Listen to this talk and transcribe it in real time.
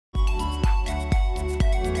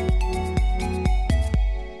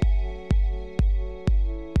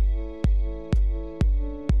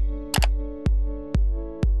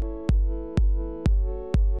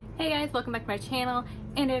guys, welcome back to my channel,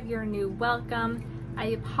 and if you're new, welcome. I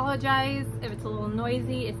apologize if it's a little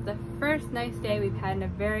noisy. It's the first nice day we've had in a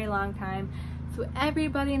very long time, so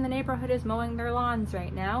everybody in the neighborhood is mowing their lawns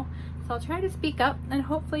right now. So I'll try to speak up and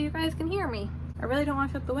hopefully you guys can hear me. I really don't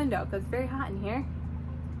want to shut the window because it's very hot in here,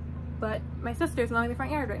 but my sister's mowing the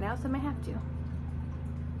front yard right now, so I might have to.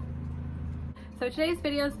 So today's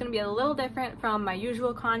video is going to be a little different from my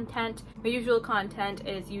usual content. My usual content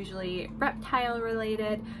is usually reptile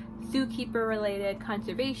related, zookeeper related,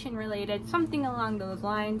 conservation related, something along those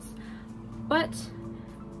lines. But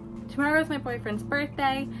tomorrow is my boyfriend's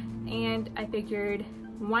birthday, and I figured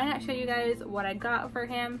why not show you guys what I got for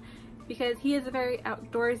him, because he is a very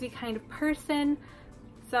outdoorsy kind of person,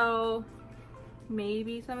 so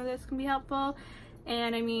maybe some of this can be helpful.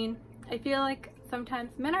 And I mean, I feel like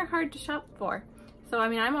sometimes men are hard to shop for. So I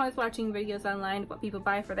mean, I'm always watching videos online of what people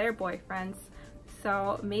buy for their boyfriends.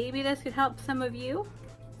 So maybe this could help some of you.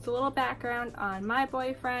 So a little background on my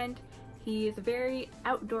boyfriend. He's a very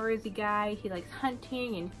outdoorsy guy. He likes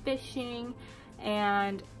hunting and fishing,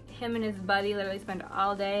 and him and his buddy literally spend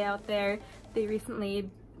all day out there. They recently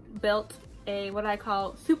built a what I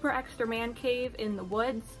call super extra man cave in the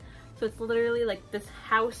woods. So it's literally like this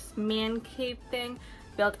house man cave thing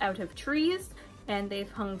built out of trees. And they've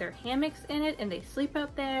hung their hammocks in it, and they sleep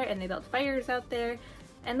out there, and they build fires out there,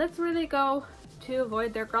 and that's where they go to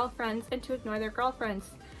avoid their girlfriends and to ignore their girlfriends,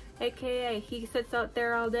 aka he sits out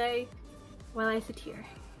there all day while I sit here.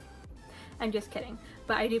 I'm just kidding,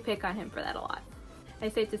 but I do pick on him for that a lot. I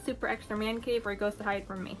say it's a super extra man cave where he goes to hide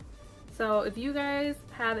from me. So if you guys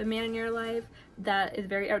have a man in your life that is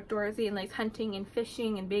very outdoorsy and likes hunting and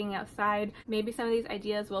fishing and being outside, maybe some of these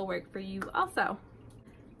ideas will work for you also.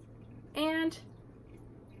 And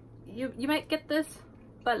you might get this,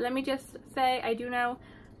 but let me just say, I do know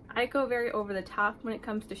I go very over the top when it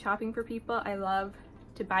comes to shopping for people. I love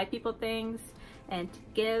to buy people things and to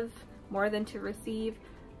give more than to receive,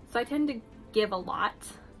 so I tend to give a lot.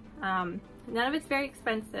 None of it's very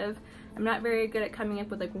expensive. I'm not very good at coming up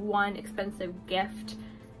with like one expensive gift.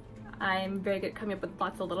 I'm very good at coming up with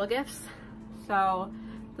lots of little gifts, so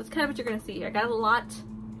that's kind of what you're gonna see here. I got a lot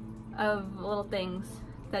of little things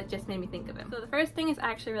that just made me think of him. So the first thing is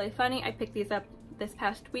actually really funny. I picked these up this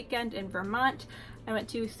past weekend in Vermont. I went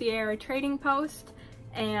to Sierra Trading Post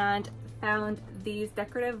and found these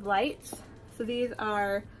decorative lights. So these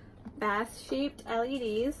are bass-shaped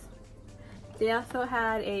LEDs. They also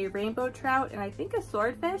had a rainbow trout and I think a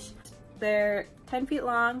swordfish. They're 10 feet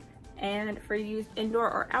long and for use indoor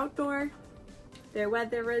or outdoor. They're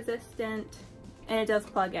weather resistant and it does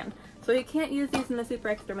plug in. So he can't use these in the super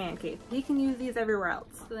extra man cave. He can use these everywhere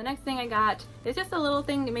else. So the next thing I got is just a little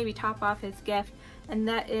thing to maybe top off his gift, and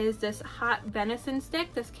that is this hot venison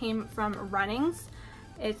stick. This came from Runnings.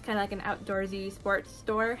 It's kind of like an outdoorsy sports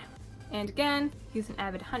store. And again, he's an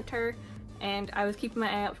avid hunter, and I was keeping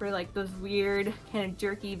my eye out for like those weird kind of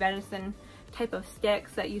jerky venison type of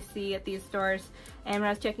sticks that you see at these stores. And when I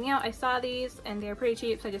was checking out, I saw these and they were pretty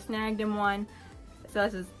cheap, so I just snagged him one. So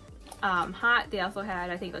this is hot. They also had,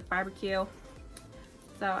 I think, like barbecue.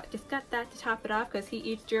 So I just got that to top it off because he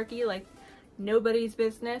eats jerky like nobody's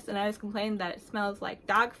business, and I was complaining that it smells like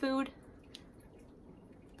dog food.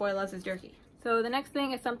 Boy loves his jerky. So the next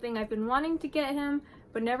thing is something I've been wanting to get him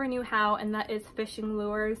but never knew how, and that is fishing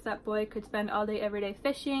lures. That boy could spend all day every day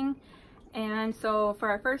fishing. And so for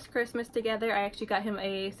our first Christmas together, I actually got him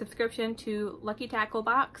a subscription to Lucky Tackle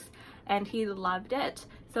Box, and he loved it.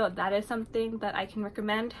 So that is something that I can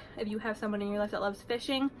recommend if you have someone in your life that loves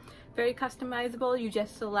fishing. Very customizable. You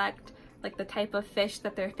just select like the type of fish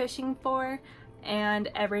that they're fishing for, and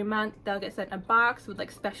every month they'll get sent a box with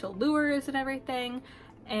like special lures and everything,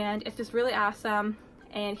 and it's just really awesome.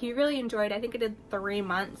 And he really enjoyed it. I think it did 3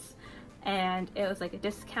 months, and it was like a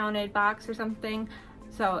discounted box or something.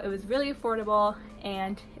 So it was really affordable,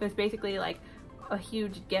 and it was basically like a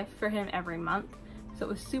huge gift for him every month. So it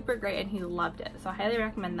was super great and he loved it. So I highly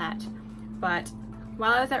recommend that. But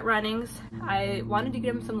while I was at Runnings, I wanted to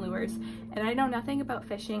get him some lures. And I know nothing about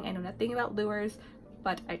fishing, I know nothing about lures,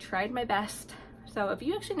 but I tried my best. So if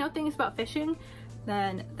you actually know things about fishing,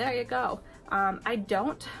 then there you go. I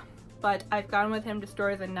don't, but I've gone with him to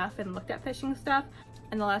stores enough and looked at fishing stuff.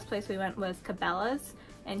 And the last place we went was Cabela's,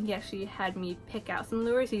 and he actually had me pick out some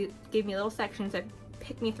lures. He gave me little sections that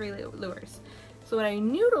picked me 3 lures. So what I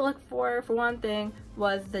knew to look for one thing,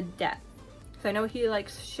 was the depth. So I know he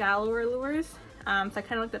likes shallower lures, so I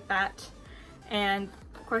kind of looked at that. And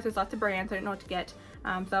of course there's lots of brands, I didn't know what to get.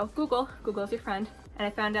 So Google's your friend. And I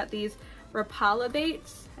found out these Rapala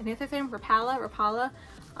baits. I think that's the name, Rapala.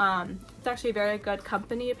 It's actually a very good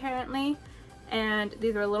company apparently. and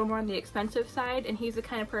these are a little more on the expensive side, and he's the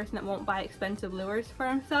kind of person that won't buy expensive lures for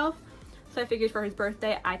himself. So I figured for his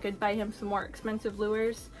birthday I could buy him some more expensive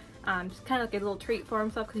lures, just kind of like a little treat for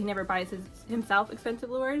himself because he never buys himself expensive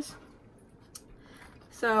lures.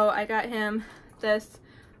 So I got him this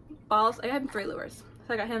balsa. I got him 3 lures.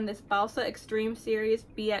 So I got him this Balsa Extreme Series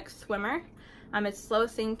BX Swimmer. It's slow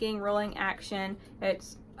sinking, rolling action.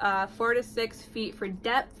 It's 4 to 6 feet for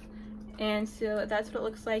depth. And so that's what it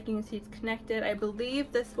looks like. You can see it's connected. I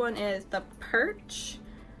believe this one is the Perch.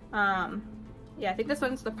 Yeah, I think this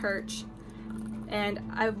one's the Perch. And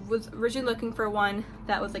I was originally looking for one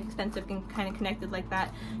that was like expensive and kind of connected like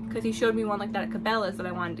that, because he showed me one like that at Cabela's that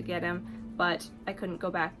I wanted to get him, but I couldn't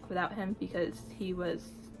go back without him because he was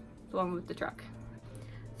the one with the truck.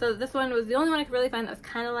 So this one was the only one I could really find that was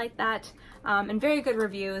kind of like that, and very good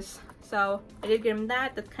reviews. So I did get him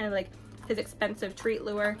that. That's kind of like his expensive treat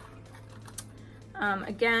lure.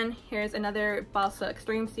 Again, here's another Balsa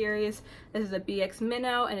Extreme Series. This is a BX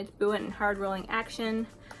Minnow, and it's buoyant and hard rolling action.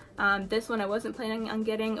 This one I wasn't planning on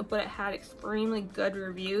getting, but it had extremely good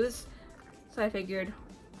reviews, so I figured,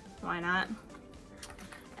 why not?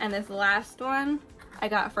 And this last one I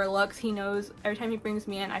got for looks. He knows every time he brings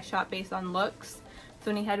me in, I shop based on looks. So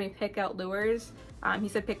when he had me pick out lures, he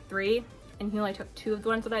said pick 3, and he only took 2 of the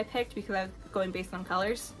ones that I picked because I was going based on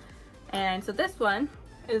colors. And so this one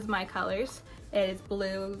is my colors. It is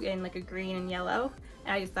blue and like a green and yellow,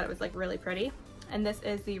 and I just thought it was like really pretty. And this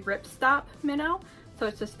is the Rip Stop Minnow. So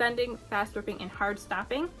it's suspending, fast ripping, and hard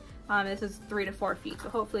stopping. This is 3 to 4 feet, so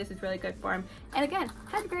hopefully this is really good for him. And again,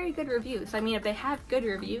 had very good reviews. I mean, if they have good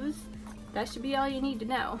reviews, that should be all you need to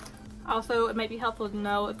know. Also, it might be helpful to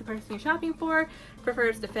know if the person you're shopping for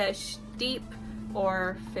prefers to fish deep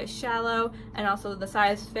or fish shallow, and also the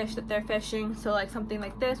size fish that they're fishing. So like something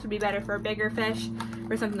like this would be better for bigger fish,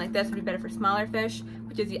 or something like this would be better for smaller fish,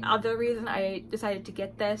 which is the other reason I decided to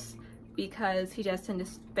get this, because he does tend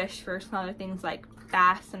to fish for smaller things like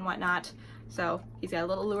bass and whatnot. So he's got a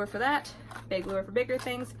little lure for that, big lure for bigger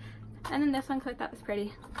things, and then this one, because I thought was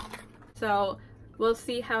pretty. So we'll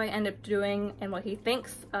see how I end up doing and what he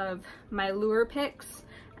thinks of my lure picks,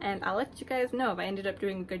 and I'll let you guys know if I ended up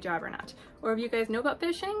doing a good job or not. Or if you guys know about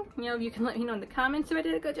fishing, you know, you can let me know in the comments if I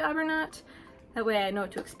did a good job or not. That way I know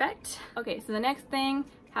what to expect. Okay, so the next thing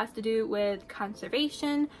has to do with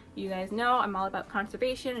conservation. You guys know I'm all about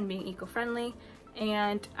conservation and being eco-friendly,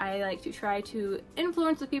 and I like to try to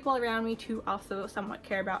influence the people around me to also somewhat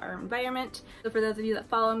care about our environment. So for those of you that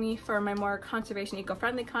follow me for my more conservation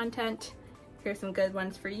eco-friendly content, here's some good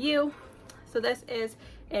ones for you. So this is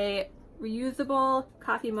a reusable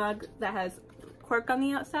coffee mug that has cork on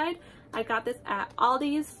the outside. I got this at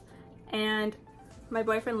Aldi's, and my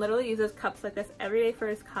boyfriend literally uses cups like this every day for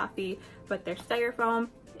his coffee, but they're styrofoam,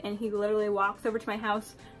 and he literally walks over to my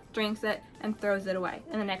house, drinks it, and throws it away,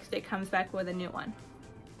 and the next day comes back with a new one.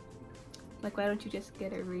 Like, why don't you just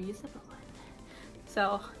get a reusable one?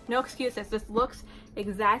 So no excuses. This looks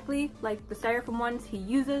exactly like the styrofoam ones he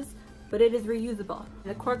uses, but it is reusable.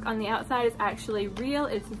 The cork on the outside is actually real.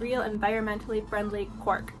 It's real environmentally friendly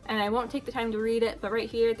cork. And I won't take the time to read it, but right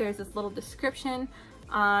here there's this little description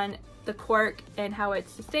on the cork and how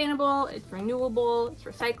it's sustainable, it's renewable, it's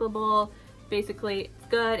recyclable. Basically, it's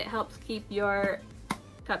good. It helps keep your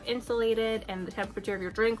cup insulated and the temperature of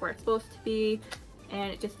your drink where it's supposed to be.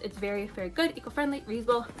 And it's very, very good, eco-friendly,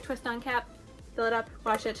 reusable. Twist on cap, fill it up,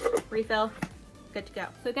 wash it, refill. Good to go.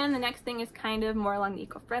 So again, the next thing is kind of more along the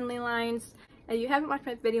eco-friendly lines. If you haven't watched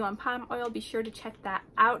my video on palm oil, be sure to check that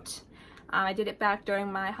out. I did it back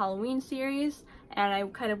during my Halloween series, and I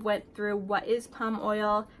kind of went through what is palm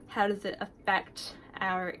oil, how does it affect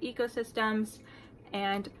our ecosystems,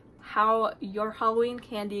 and how your Halloween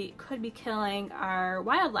candy could be killing our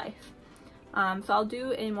wildlife. So I'll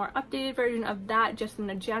do a more updated version of that just in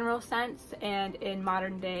a general sense and in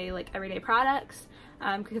modern day, like everyday products.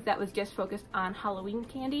 Because that was just focused on Halloween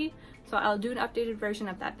candy. So I'll do an updated version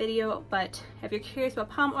of that video, but if you're curious about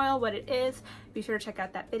palm oil, what it is, be sure to check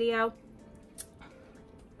out that video.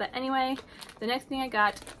 But anyway, the next thing I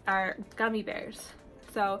got are gummy bears.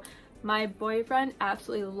 So my boyfriend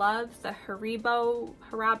absolutely loves the Haribo,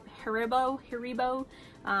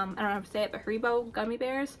 I don't know how to say it, but Haribo gummy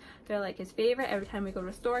bears. They're like his favorite. Every time we go to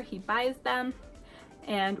a store, he buys them.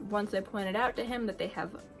 And once I pointed out to him that they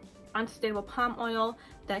have unsustainable palm oil,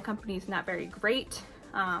 that company is not very great,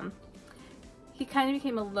 he kind of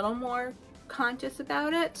became a little more conscious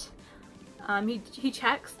about it. He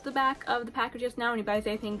checks the back of the packages now when he buys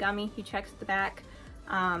anything gummy. He checks the back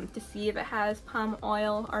to see if it has palm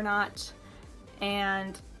oil or not,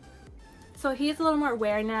 and so he's a little more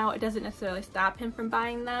aware now. It doesn't necessarily stop him from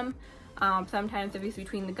buying them, Sometimes if he's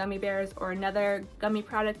between the gummy bears or another gummy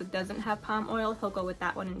product that doesn't have palm oil, he'll go with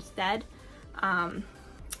that one instead.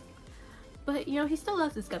 But you know, he still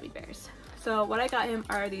loves his gummy bears. So what I got him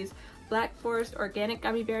are these Black Forest organic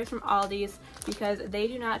gummy bears from Aldi's because they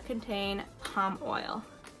do not contain palm oil.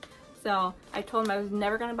 So I told him I was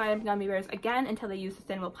never going to buy him gummy bears again until they use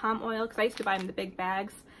sustainable palm oil, because I used to buy him the big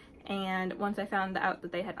bags, and once I found out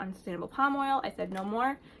that they had unsustainable palm oil, I said no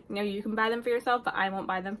more. You know, you can buy them for yourself, but I won't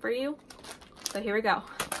buy them for you. So here we go,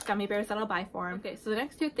 gummy bears that I'll buy for him. Okay, so the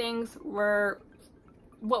next two things were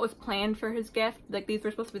what was planned for his gift. Like, these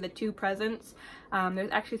were supposed to be the two presents.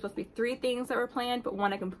 There's actually supposed to be 3 things that were planned, but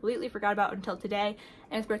one I completely forgot about until today,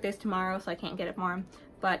 and his birthday's tomorrow, so I can't get it for him.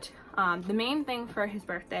 But the main thing for his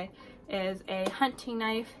birthday is a hunting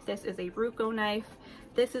knife. This is a Ruco knife.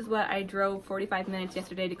 This is what I drove 45 minutes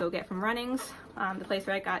yesterday to go get from Runnings, the place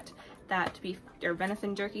where I got that beef or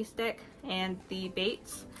venison jerky stick and the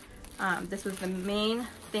baits. This was the main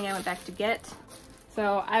thing I went back to get.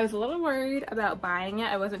 So I was a little worried about buying it.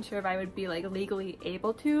 I wasn't sure if I would be like legally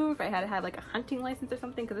able to, if I had to have like a hunting license or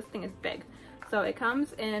something, because this thing is big. So it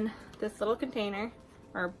comes in this little container,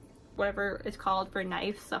 or whatever it's called for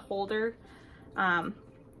knives, a holder. So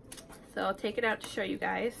I'll take it out to show you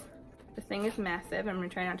guys. This thing is massive. I'm gonna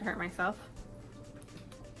try not to hurt myself.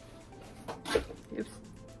 Oops.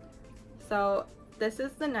 So this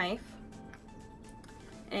is the knife,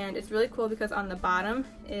 and it's really cool because on the bottom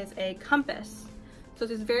is a compass. So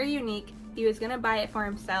this is very unique. He was gonna buy it for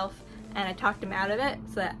himself, and I talked him out of it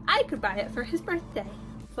so that I could buy it for his birthday.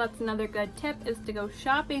 So that's another good tip, is to go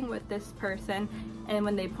shopping with this person, and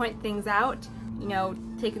when they point things out, you know,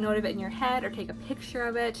 take a note of it in your head or take a picture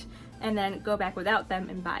of it, and then go back without them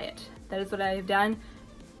and buy it. That is what I have done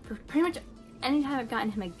for pretty much any time I've gotten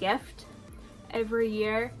him a gift. Every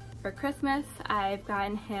year for Christmas, I've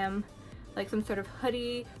gotten him like some sort of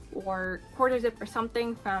hoodie or quarter zip or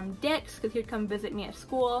something from Dick's, because he would come visit me at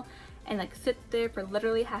school and like sit there for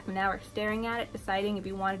literally half an hour staring at it, deciding if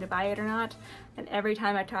he wanted to buy it or not. And every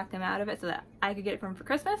time I talked him out of it so that I could get it for him for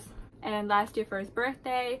Christmas. And last year for his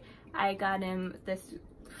birthday, I got him this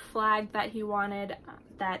flag that he wanted,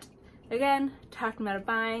 that again, talked him out of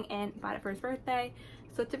buying and bought it for his birthday.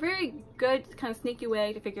 So it's a very good kind of sneaky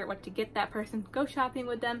way to figure out what to get that person. Go shopping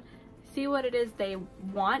with them, see what it is they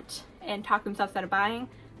want, and talk themselves out of buying,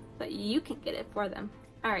 but you can get it for them.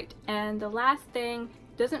 Alright, and the last thing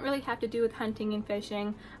doesn't really have to do with hunting and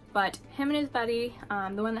fishing, but him and his buddy,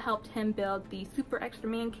 the one that helped him build the super extra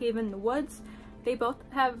man cave in the woods, they both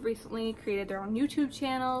have recently created their own YouTube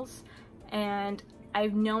channels, and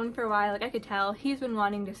I've known for a while, like I could tell, he's been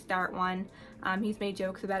wanting to start one. He's made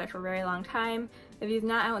jokes about it for a very long time. If he's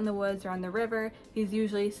not out in the woods or on the river, he's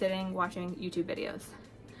usually sitting watching YouTube videos.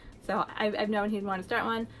 So I've known he'd want to start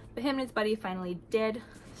one, but him and his buddy finally did.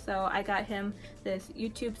 So I got him this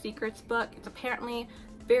YouTube Secrets book. It's apparently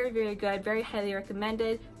very, very good, very highly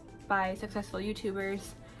recommended by successful YouTubers,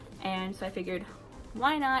 and so I figured,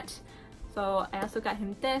 why not? So I also got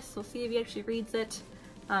him this. We'll see if he actually reads it.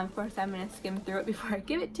 Of course, I'm going to skim through it before I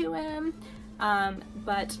give it to him,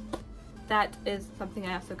 but that is something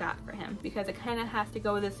I also got for him, because it kind of has to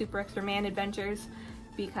go with the Super Extra Man adventures,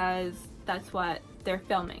 because that's what they're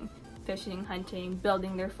filming. Fishing, hunting,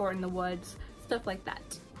 building their fort in the woods, stuff like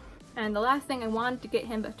that. And the last thing I wanted to get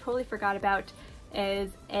him but totally forgot about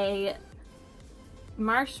is a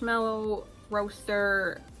marshmallow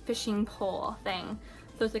roaster fishing pole thing.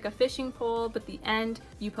 So it's like a fishing pole, but the end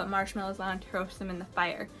you put marshmallows on to roast them in the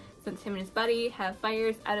fire. Since him and his buddy have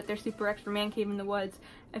fires out at their super extra man cave in the woods,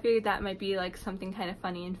 I figured that might be like something kind of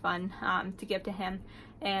funny and fun to give to him,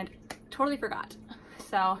 and totally forgot.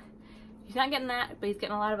 So he's not getting that, but he's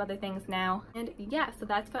getting a lot of other things now. And yeah, so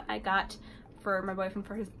that's what I got for my boyfriend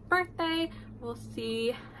for his birthday. We'll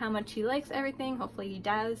see how much he likes everything. Hopefully he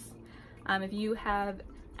does. If you have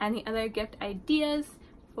any other gift ideas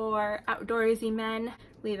for outdoorsy men,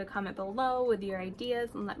 leave a comment below with your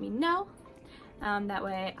ideas and let me know. That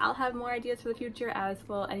way I'll have more ideas for the future, as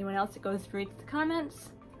will anyone else that goes to read the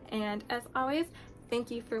comments. And as always,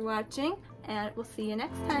 thank you for watching, and we'll see you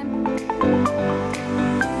next time.